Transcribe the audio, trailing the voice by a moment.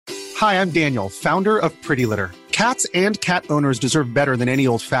Hi, I'm Daniel, founder of Pretty Litter. Cats and cat owners deserve better than any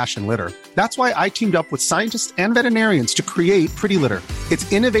old-fashioned litter. That's why I teamed up with scientists and veterinarians to create Pretty Litter.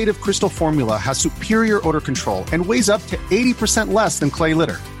 Its innovative crystal formula has superior odor control and weighs up to 80% less than clay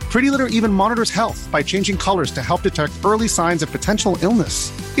litter. Pretty Litter even monitors health by changing colors to help detect early signs of potential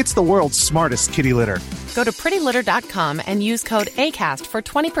illness. It's the world's smartest kitty litter. Go to prettylitter.com and use code ACAST for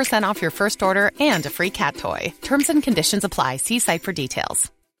 20% off your first order and a free cat toy. Terms and conditions apply. See site for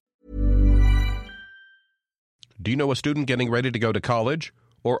details. Do you know a student getting ready to go to college?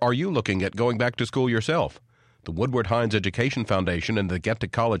 Or are you looking at going back to school yourself? The Woodward Hines Education Foundation and the Get to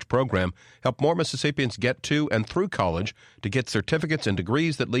College program help more Mississippians get to and through college to get certificates and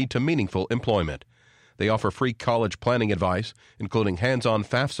degrees that lead to meaningful employment. They offer free college planning advice, including hands-on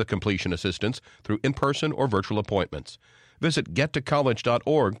FAFSA completion assistance through in-person or virtual appointments. Visit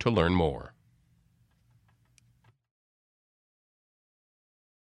gettocollege.org to learn more.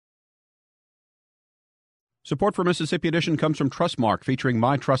 Support for Mississippi Edition comes from Trustmark, featuring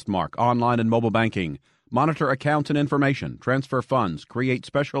My Trustmark, online and mobile banking. Monitor accounts and information, transfer funds, create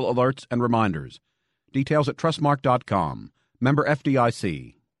special alerts and reminders. Details at trustmark.com. Member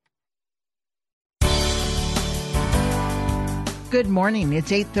FDIC. Good morning.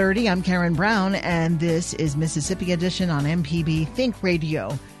 It's 8:30. I'm Karen Brown, and this is Mississippi Edition on MPB Think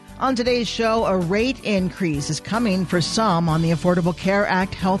Radio. On today's show, a rate increase is coming for some on the Affordable Care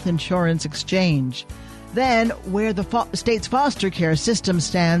Act health insurance exchange. Then, where the state's foster care system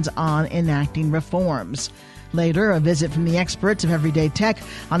stands on enacting reforms. Later, a visit from the experts of Everyday Tech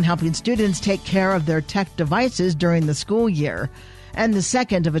on helping students take care of their tech devices during the school year. And the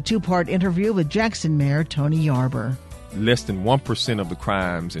second of a two-part interview with Jackson Mayor Tony Yarber. Less than 1% of the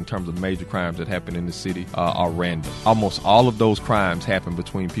crimes in terms of major crimes that happen in the city are random. Almost all of those crimes happen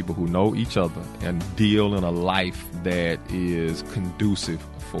between people who know each other and deal in a life that is conducive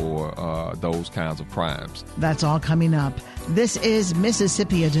for those kinds of crimes. That's all coming up. This is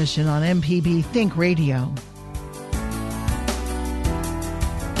Mississippi Edition on MPB Think Radio.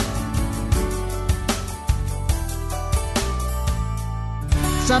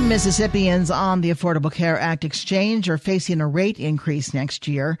 Some Mississippians on the Affordable Care Act exchange are facing a rate increase next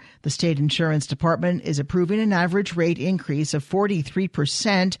year. The state insurance department is approving an average rate increase of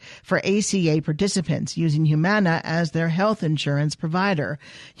 43% for ACA participants using Humana as their health insurance provider.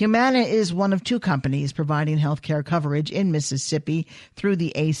 Humana is one of two companies providing health care coverage in Mississippi through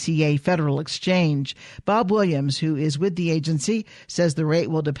the ACA Federal Exchange. Bob Williams, who is with the agency, says the rate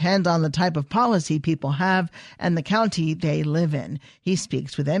will depend on the type of policy people have and the county they live in. He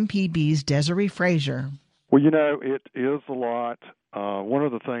speaks with MPB's Desiree Frazier. Well, it is a lot. One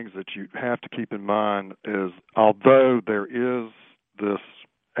of the things that you have to keep in mind is, although there is this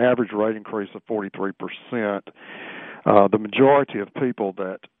average rate increase of 43%, the majority of people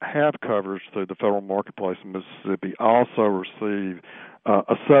that have coverage through the federal marketplace in Mississippi also receive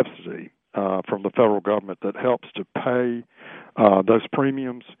a subsidy from the federal government that helps to pay those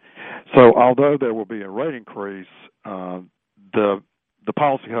premiums. So although there will be a rate increase, the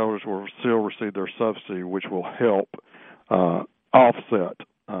policyholders will still receive their subsidy, which will help offset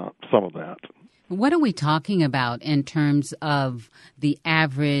some of that. What are we talking about in terms of the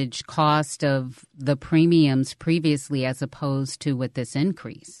average cost of the premiums previously as opposed to with this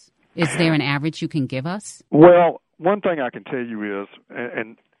increase? Is there an average you can give us? Well, one thing I can tell you is,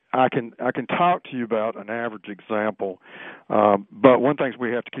 and I can talk to you about an average example, but one thing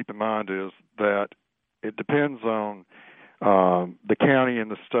we have to keep in mind is that it depends on the county and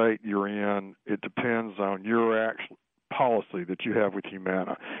the state you're in. It depends on your actual policy that you have with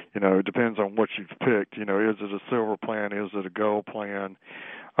Humana. It depends on what you've picked. Is it a silver plan? Is it a gold plan?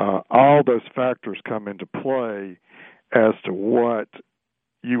 All those factors come into play as to what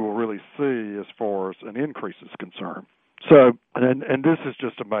you will really see as far as an increase is concerned. So, and this is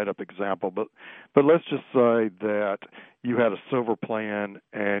just a made-up example, but let's just say that you had a silver plan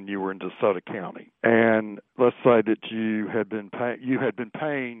and you were in DeSoto County, and let's say that you had been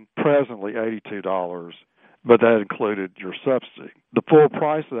paying presently $82, but that included your subsidy. The full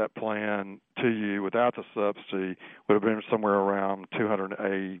price of that plan to you without the subsidy would have been somewhere around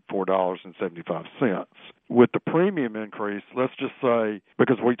 $284.75. With the premium increase, let's just say,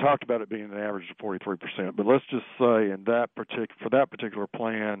 because we talked about it being an average of 43%, but let's just say for that particular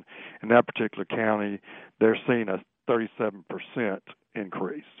plan in that particular county, they're seeing a 37%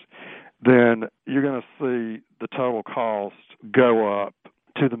 increase. Then you're going to see the total cost go up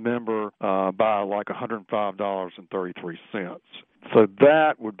to the member by like $105.33. So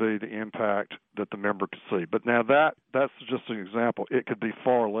that would be the impact that the member could see. But now that's just an example. It could be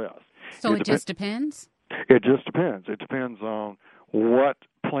far less. So it just depends? It just depends. It depends on what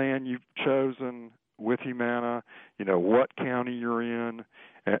plan you've chosen with Humana, what county you're in,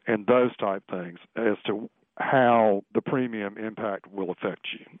 and those type things as to how the premium impact will affect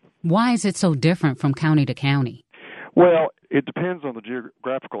you. Why is it so different from county to county? Well, it depends on the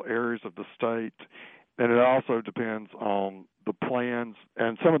geographical areas of the state, and it also depends on the plans.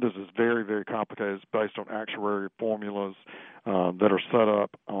 And some of this is very, very complicated. It's based on actuarial formulas that are set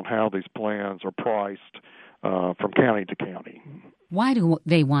up on how these plans are priced from county to county. Why do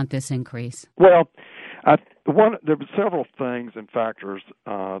they want this increase? Well, there are several things and factors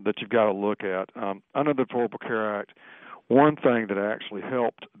that you've got to look at. Under the Affordable Care Act, one thing that actually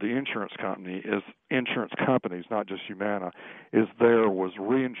helped the insurance companies, not just Humana, is there was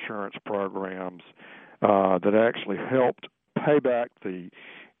reinsurance programs that actually helped pay back the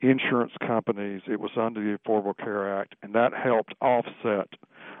insurance companies. It was under the Affordable Care Act, and that helped offset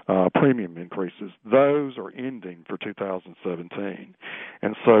premium increases. Those are ending for 2017.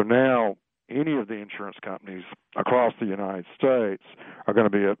 And so now any of the insurance companies across the United States are going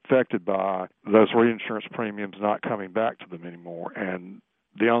to be affected by those reinsurance premiums not coming back to them anymore. And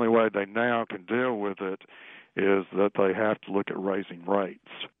the only way they now can deal with it is that they have to look at raising rates.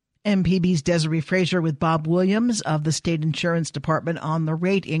 MPB's Desiree Frazier with Bob Williams of the State Insurance Department on the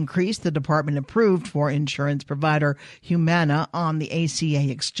rate increase the department approved for insurance provider Humana on the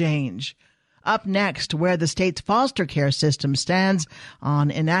ACA exchange. Up next, where the state's foster care system stands on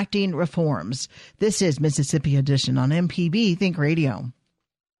enacting reforms. This is Mississippi Edition on MPB Think Radio.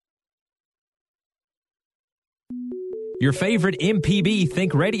 Your favorite MPB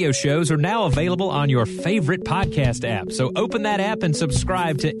Think Radio shows are now available on your favorite podcast app. So open that app and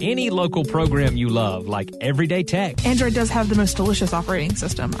subscribe to any local program you love, like Everyday Tech. Android does have the most delicious operating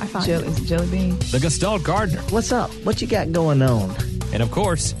system, I find. Jelly bean. The Gestalt Gardener. What's up? What you got going on? And, of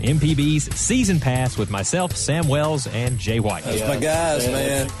course, MPB's Season Pass with myself, Sam Wells, and Jay White. That's my guys,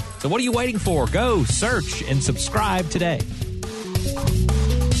 man. So what are you waiting for? Go, search, and subscribe today.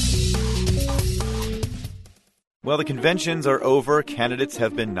 Well, the conventions are over. Candidates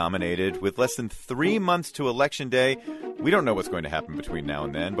have been nominated. With less than 3 months to Election Day, we don't know what's going to happen between now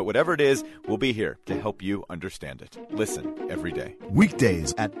and then, but whatever it is, we'll be here to help you understand it. Listen every day.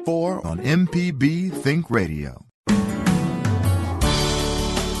 Weekdays at 4 on MPB Think Radio.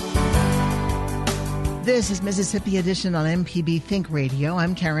 This is Mississippi Edition on MPB Think Radio.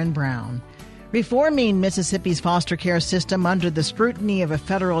 I'm Karen Brown. Reforming Mississippi's foster care system under the scrutiny of a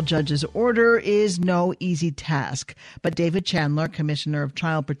federal judge's order is no easy task. But David Chandler, Commissioner of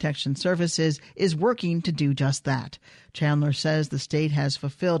Child Protection Services, is working to do just that. Chandler says the state has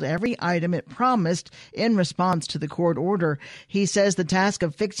fulfilled every item it promised in response to the court order. He says the task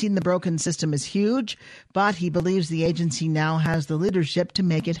of fixing the broken system is huge, but he believes the agency now has the leadership to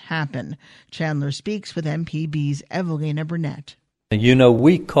make it happen. Chandler speaks with MPB's Evelina Burnett. You know,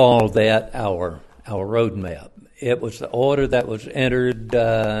 we call that our roadmap. It was the order that was entered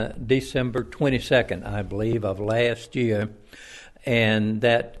December 22nd, I believe, of last year. And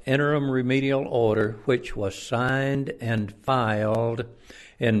that interim remedial order, which was signed and filed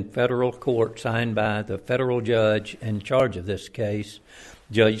in federal court, signed by the federal judge in charge of this case,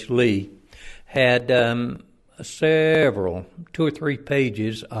 Judge Lee, had several, 2 or 3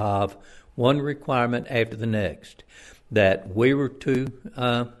 pages of one requirement after the next that we were to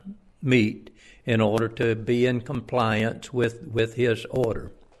meet in order to be in compliance with his order.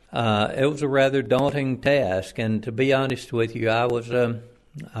 It was a rather daunting task, and to be honest with you, I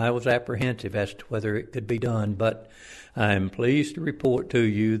was apprehensive as to whether it could be done, but I am pleased to report to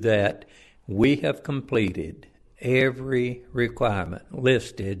you that we have completed every requirement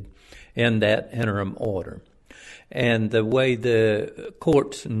listed in that interim order. And the way the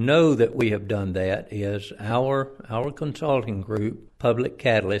courts know that we have done that is our consulting group, Public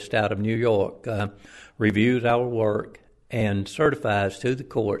Catalyst out of New York, reviews our work and certifies to the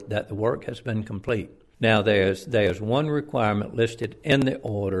court that the work has been complete. Now, there's one requirement listed in the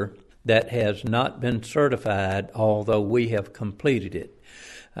order that has not been certified, although we have completed it.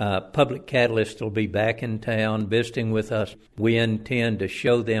 Public Catalyst will be back in town visiting with us. We intend to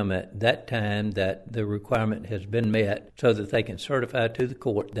show them at that time that the requirement has been met so that they can certify to the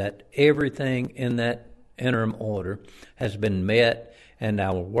court that everything in that interim order has been met and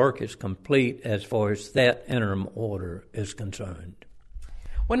our work is complete as far as that interim order is concerned.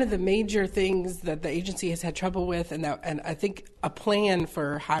 One of the major things that the agency has had trouble with, and I think a plan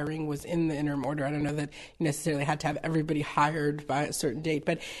for hiring was in the interim order. I don't know that you necessarily had to have everybody hired by a certain date,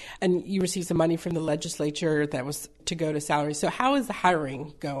 and you received some money from the legislature that was to go to salaries. So how is the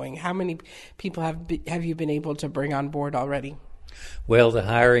hiring going? How many people have you been able to bring on board already? Well, the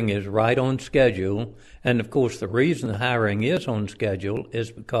hiring is right on schedule. And, of course, the reason the hiring is on schedule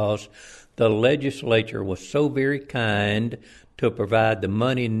is because the legislature was so very kind to provide the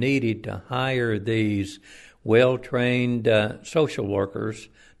money needed to hire these well-trained social workers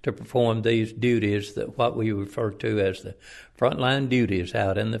to perform these duties, that what we refer to as the frontline duties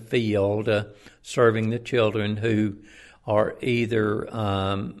out in the field, serving the children who are either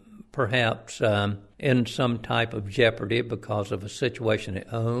perhaps in some type of jeopardy because of a situation at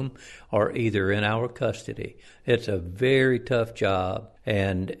home or either in our custody. It's a very tough job,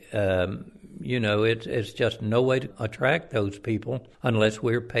 and it's just no way to attract those people unless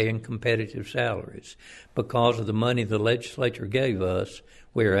we're paying competitive salaries. Because of the money the legislature gave us,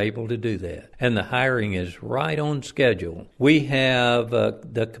 we're able to do that. And the hiring is right on schedule. We have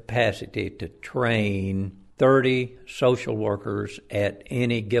the capacity to train 30 social workers at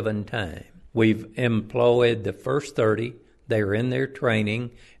any given time. We've employed the first 30. They're in their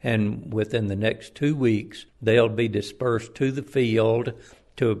training, and within the next 2 weeks, they'll be dispersed to the field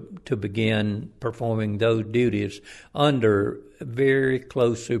to begin performing those duties under very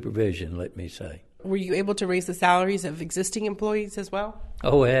close supervision, let me say. Were you able to raise the salaries of existing employees as well?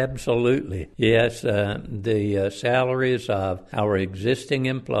 Oh, absolutely. Yes, the salaries of our existing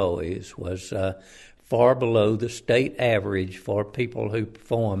employees was far below the state average for people who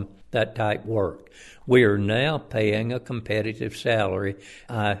perform that type work. We are now paying a competitive salary.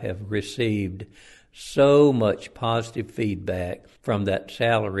 I have received so much positive feedback from that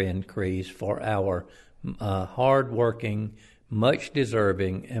salary increase for our hard-working,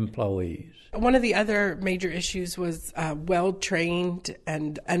 much-deserving employees. One of the other major issues was well-trained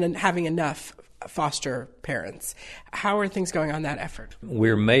and having enough foster parents. How are things going on that effort?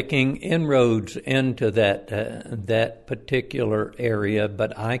 We're making inroads into that particular area,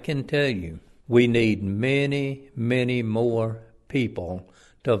 but I can tell you we need many, many more people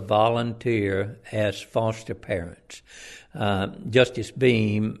to volunteer as foster parents. Justice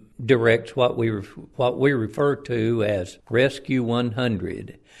Beam directs what we refer to as Rescue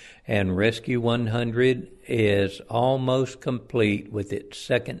 100, and Rescue 100 is almost complete with its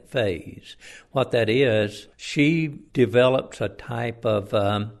second phase. What that is, she develops a type of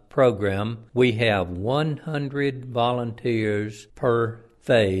program. We have 100 volunteers per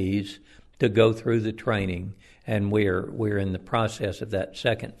phase to go through the training, and we're in the process of that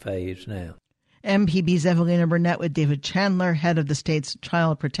second phase now. MPB's Evelina Burnett with David Chandler, head of the state's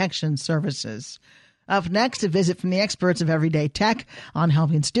Child Protection Services. Up next, a visit from the experts of Everyday Tech on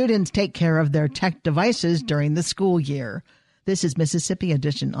helping students take care of their tech devices during the school year. This is Mississippi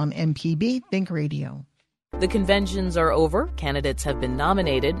Edition on MPB Think Radio. The conventions are over. Candidates have been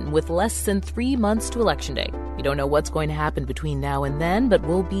nominated, and with less than 3 months to Election Day. You don't know what's going to happen between now and then, but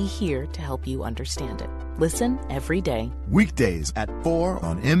we'll be here to help you understand it. Listen every day. Weekdays at 4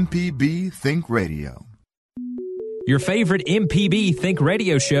 on MPB Think Radio. Your favorite MPB Think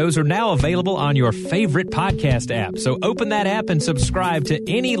radio shows are now available on your favorite podcast app. So open that app and subscribe to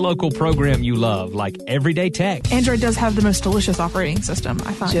any local program you love, like Everyday Tech. Android does have the most delicious operating system,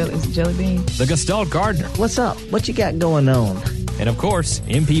 I find. Is it Jelly Bean? The Gestalt Gardener. What's up? What you got going on? And, of course,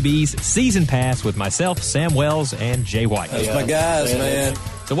 MPB's Season Pass with myself, Sam Wells, and Jay White. That's my guys, man.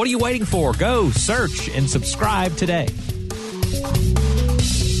 So what are you waiting for? Go, search, and subscribe today.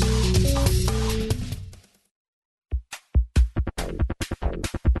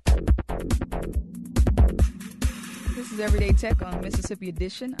 This is Everyday Tech on Mississippi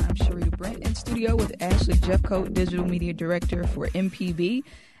Edition. I'm Sharita Brent in studio with Ashley Jeffcoat, Digital Media Director for MPB.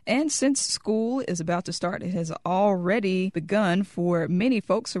 And since school is about to start, it has already begun for many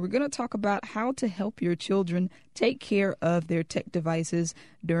folks. So we're going to talk about how to help your children take care of their tech devices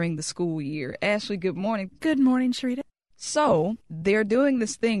during the school year. Ashley, good morning. Good morning, Sharita. So they're doing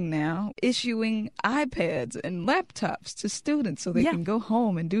this thing now, issuing iPads and laptops to students so they can go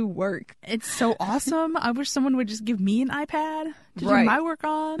home and do work. It's so awesome. I wish someone would just give me an iPad to do my work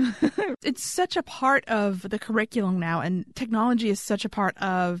on. It's such a part of the curriculum now, and technology is such a part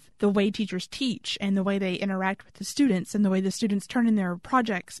of the way teachers teach and the way they interact with the students and the way the students turn in their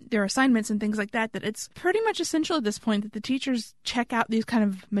projects, their assignments and things like that, that it's pretty much essential at this point that the teachers check out these kind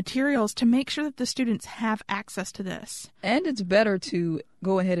of materials to make sure that the students have access to this. And it's better to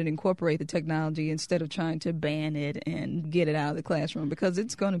go ahead and incorporate the technology instead of trying to ban it and get it out of the classroom, because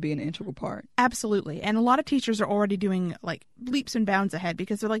it's going to be an integral part. Absolutely. And a lot of teachers are already doing like leaps and bounds ahead,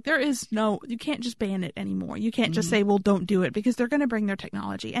 because they're like, you can't just ban it anymore. You can't just say, well, don't do it, because they're going to bring their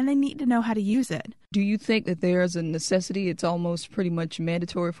technology and they need to know how to use it. Do you think that there's a necessity? It's almost pretty much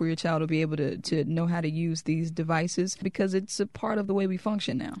mandatory for your child to be able to know how to use these devices, because it's a part of the way we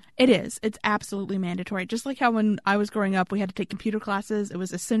function now. It is. It's absolutely mandatory. Just like how when I was growing up, we had to take computer classes. It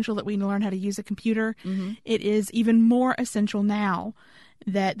was essential that we learn how to use a computer. It is even more essential now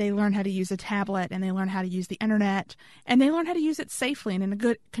that they learn how to use a tablet, and they learn how to use the internet, and they learn how to use it safely and in a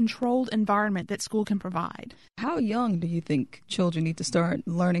good controlled environment that school can provide. How young do you think children need to start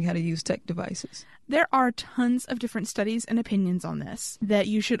learning how to use tech devices? There are tons of different studies and opinions on this, that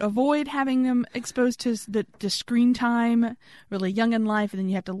you should avoid having them exposed to the screen time really young in life, and then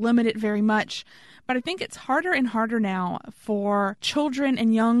you have to limit it very much. But I think it's harder and harder now for children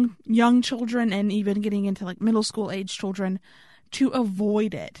and young children, and even getting into like middle school age children, to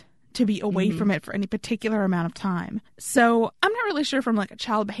avoid it, to be away from it for any particular amount of time. So I'm not really sure from like a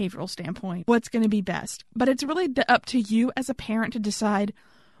child behavioral standpoint what's going to be best, but it's really up to you as a parent to decide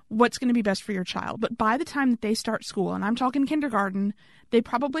what's going to be best for your child. But by the time that they start school, and I'm talking kindergarten, they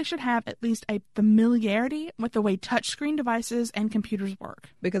probably should have at least a familiarity with the way touchscreen devices and computers work.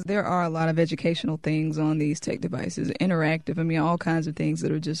 Because there are a lot of educational things on these tech devices, interactive, all kinds of things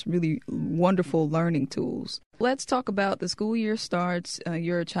that are just really wonderful learning tools. Let's talk about the school year starts.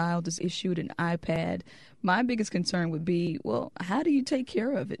 Your child is issued an iPad. My biggest concern would be, well, how do you take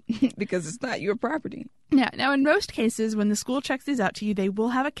care of it? Because it's not your property. Yeah. Now, in most cases, when the school checks these out to you, they will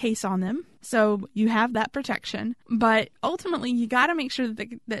have a case on them. So you have that protection. But ultimately, you got to make sure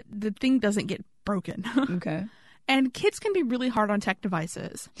that the thing doesn't get broken. Okay. And kids can be really hard on tech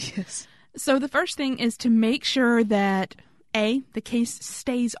devices. Yes. So the first thing is to make sure that, A, the case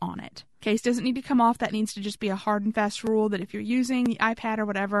stays on it. Case doesn't need to come off. That needs to just be a hard and fast rule that if you're using the iPad or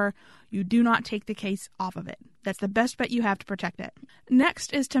whatever, you do not take the case off of it. That's the best bet you have to protect it.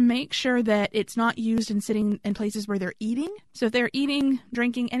 Next is to make sure that it's not used and sitting in places where they're eating. So if they're eating,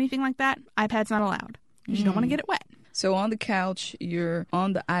 drinking, anything like that, iPad's not allowed, because you don't want to get it wet. So on the couch, you're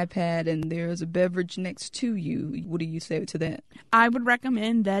on the iPad, and there's a beverage next to you. What do you say to that? I would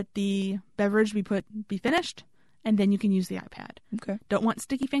recommend that the beverage be finished, and then you can use the iPad. Okay. Don't want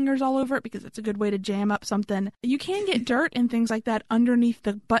sticky fingers all over it, because it's a good way to jam up something. You can get dirt and things like that underneath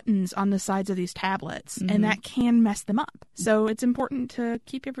the buttons on the sides of these tablets, and that can mess them up. So it's important to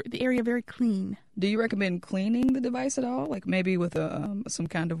keep the area very clean. Do you recommend cleaning the device at all? Like maybe with some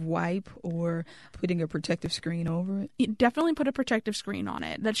kind of wipe, or putting a protective screen over it? You definitely put a protective screen on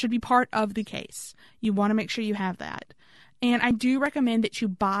it. That should be part of the case. You want to make sure you have that. And I do recommend that you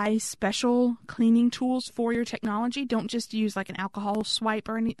buy special cleaning tools for your technology. Don't just use like an alcohol swipe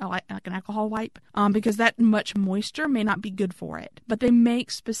or like an alcohol wipe, because that much moisture may not be good for it. But they make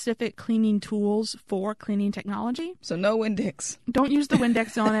specific cleaning tools for cleaning technology. So no Windex. Don't use the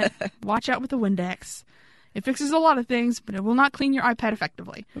Windex on it. Watch out with the Windex. It fixes a lot of things, but it will not clean your iPad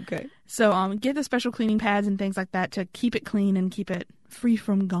effectively. Okay. So get the special cleaning pads and things like that to keep it clean and keep it free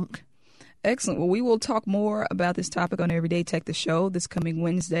from gunk. Excellent. Well, we will talk more about this topic on Everyday Tech, the show, this coming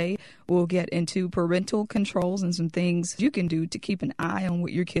Wednesday. We'll get into parental controls and some things you can do to keep an eye on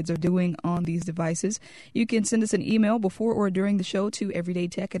what your kids are doing on these devices. You can send us an email before or during the show to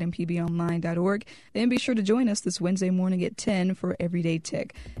everydaytech@mpbonline.org. Then be sure to join us this Wednesday morning at 10 for Everyday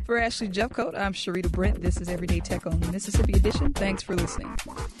Tech. For Ashley Jeffcoat, I'm Sharita Brent. This is Everyday Tech on Mississippi Edition. Thanks for listening.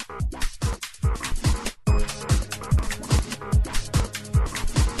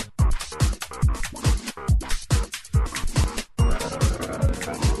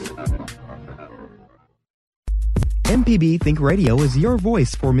 MPB Think Radio is your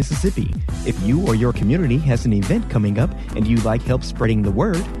voice for Mississippi. If you or your community has an event coming up and you'd like help spreading the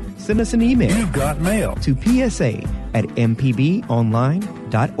word, send us an email. You've got mail. To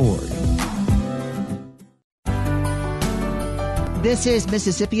psa@mpbonline.org. This is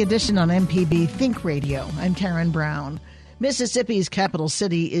Mississippi Edition on MPB Think Radio. I'm Karen Brown. Mississippi's capital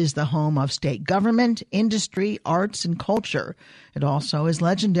city is the home of state government, industry, arts, and culture. It also is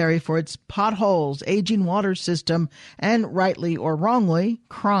legendary for its potholes, aging water system, and, rightly or wrongly,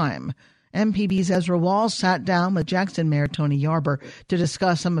 crime. MPB's Ezra Walls sat down with Jackson Mayor Tony Yarber to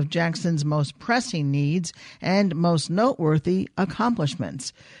discuss some of Jackson's most pressing needs and most noteworthy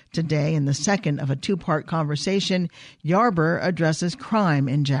accomplishments. Today, in the second of a two-part conversation, Yarber addresses crime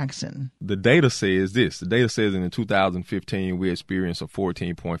in Jackson. The data says this. The data says in 2015, we experienced a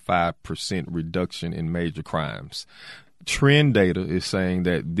 14.5% reduction in major crimes. Trend data is saying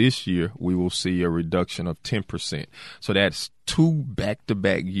that this year we will see a reduction of 10%. So that's 2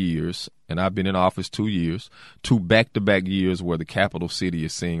 back-to-back years, and I've been in office 2 years, 2 back-to-back years where the capital city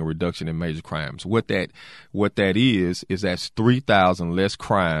is seeing a reduction in major crimes. What that is that's 3,000 less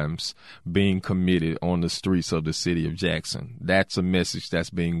crimes being committed on the streets of the city of Jackson. That's a message that's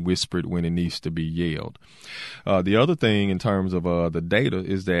being whispered when it needs to be yelled. The other thing in terms of the data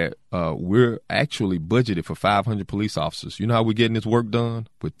is that we're actually budgeted for 500 police officers. You know how we're getting this work done?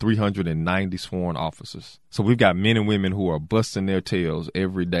 With 390 sworn officers. So we've got men and women who are busting their tails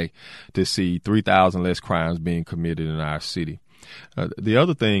every day to see 3,000 less crimes being committed in our city. The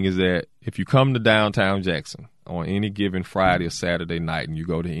other thing is that if you come to downtown Jackson on any given Friday or Saturday night and you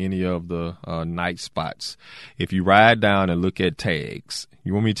go to any of the night spots, if you ride down and look at tags,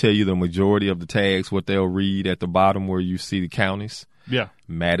 you want me to tell you the majority of the tags, what they'll read at the bottom where you see the counties? Yeah.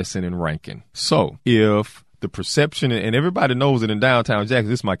 Madison and Rankin. So if the perception, and everybody knows it in downtown Jackson,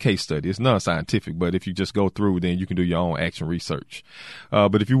 this is my case study. It's non-scientific, but if you just go through, then you can do your own action research.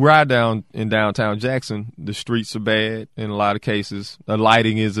 But if you ride down in downtown Jackson, the streets are bad in a lot of cases. The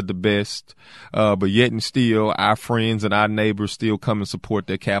lighting isn't the best, but yet and still, our friends and our neighbors still come and support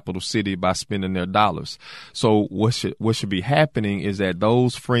their capital city by spending their dollars. So what should be happening is that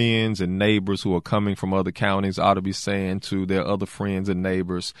those friends and neighbors who are coming from other counties ought to be saying to their other friends and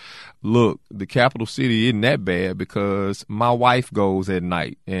neighbors, look, the capital city isn't that bad because my wife goes at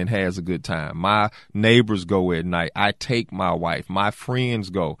night and has a good time. My neighbors go at night. I take my wife. My friends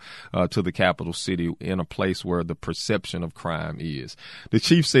go to the capital city in a place where the perception of crime is. The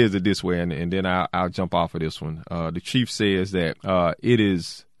chief says it this way, and then I'll jump off of this one. The chief says that it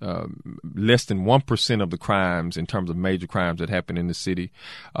is less than 1% of the crimes in terms of major crimes that happen in the city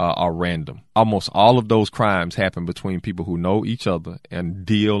are random. Almost all of those crimes happen between people who know each other and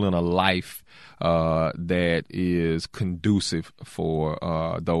deal in a life that is conducive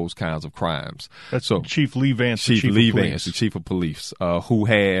for those kinds of crimes. That's so Chief Lee Vance, the chief of police, who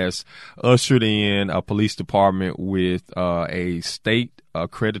has ushered in a police department with a state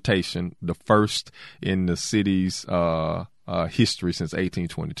accreditation, the first in the city's history since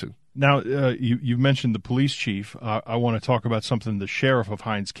 1822. Now, you've mentioned the police chief. I want to talk about something the sheriff of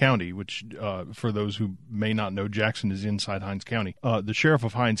Hinds County, which for those who may not know, Jackson is inside Hinds County. The sheriff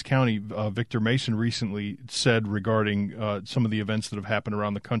of Hinds County, Victor Mason, recently said regarding some of the events that have happened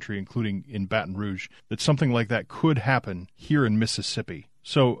around the country, including in Baton Rouge, that something like that could happen here in Mississippi.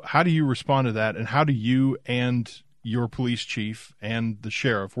 So how do you respond to that, and how do you and your police chief and the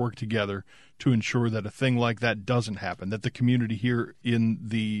sheriff work together to ensure that a thing like that doesn't happen, that the community here in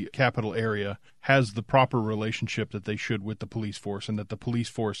the capital area has the proper relationship that they should with the police force, and that the police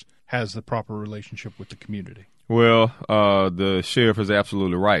force has the proper relationship with the community? Well, the sheriff is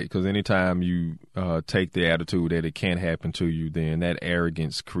absolutely right, because anytime you take the attitude that it can't happen to you, then that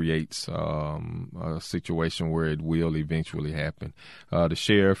arrogance creates a situation where it will eventually happen. The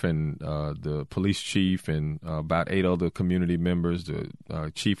sheriff and the police chief and about 8 other community members, the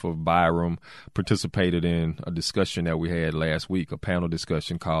chief of Byram, participated in a discussion that we had last week, a panel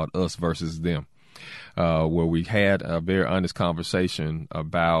discussion called Us Versus Them. Where we had a very honest conversation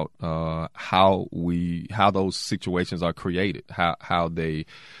about how those situations are created, how they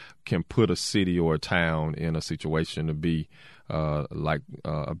can put a city or a town in a situation to be like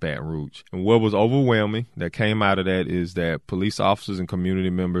Baton Rouge. And what was overwhelming that came out of that is that police officers and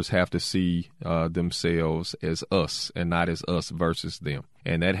community members have to see themselves as us and not as us versus them.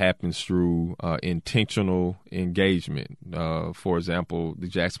 And that happens through intentional engagement. For example, the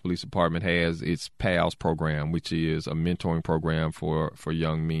Jackson Police Department has its PALS program, which is a mentoring program for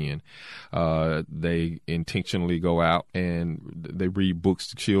young men. They intentionally go out and they read books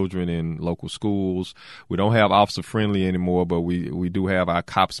to children in local schools. We don't have Officer Friendly anymore, but we do have our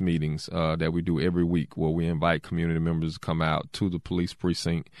COPS meetings that we do every week, where we invite community members to come out to the police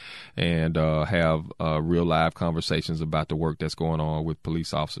precinct and have real live conversations about the work that's going on with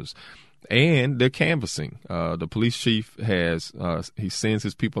police officers. And they're canvassing. The police chief he sends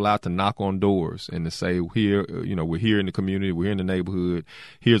his people out to knock on doors and to say, here, we're here in the community, we're in the neighborhood,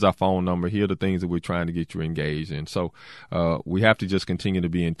 here's our phone number, here are the things that we're trying to get you engaged in. So we have to just continue to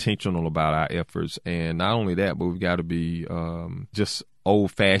be intentional about our efforts. And not only that, but we've got to be just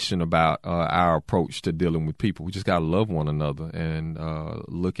old-fashioned about our approach to dealing with people. We just got to love one another and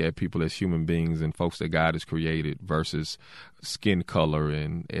look at people as human beings and folks that God has created versus skin color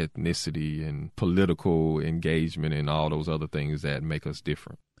and ethnicity and political engagement and all those other things that make us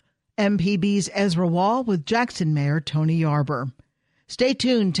different. MPB's Ezra Wall with Jackson Mayor Tony Yarber. Stay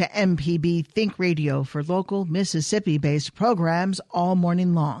tuned to MPB Think Radio for local Mississippi-based programs all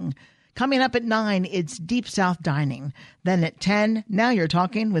morning long. Coming up at 9, it's Deep South Dining. Then at 10, Now You're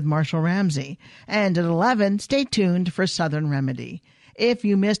Talking with Marshall Ramsey. And at 11, stay tuned for Southern Remedy. If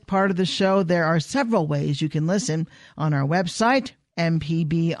you missed part of the show, there are several ways you can listen on our website,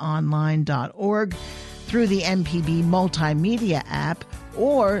 mpbonline.org, through the MPB Multimedia app,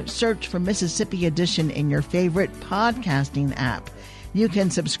 or search for Mississippi Edition in your favorite podcasting app. You can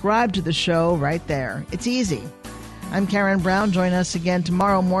subscribe to the show right there. It's easy. I'm Karen Brown. Join us again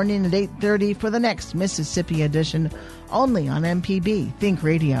tomorrow morning at 8:30 for the next Mississippi Edition, only on MPB Think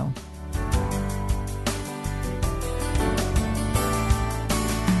Radio.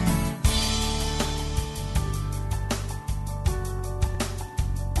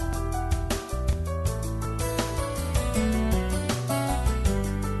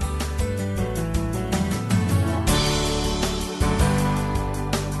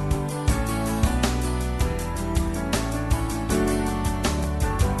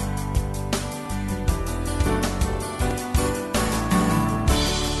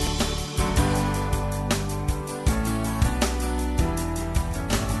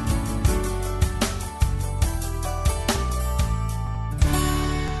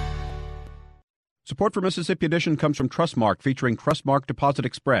 Support for Mississippi Edition comes from Trustmark, featuring Trustmark Deposit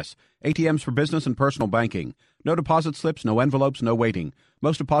Express, ATMs for business and personal banking. No deposit slips, no envelopes, no waiting.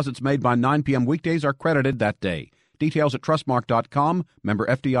 Most deposits made by 9 p.m. weekdays are credited that day. Details at trustmark.com, member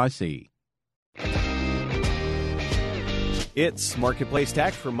FDIC. It's Marketplace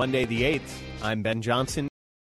Tech for Monday the 8th. I'm Ben Johnson.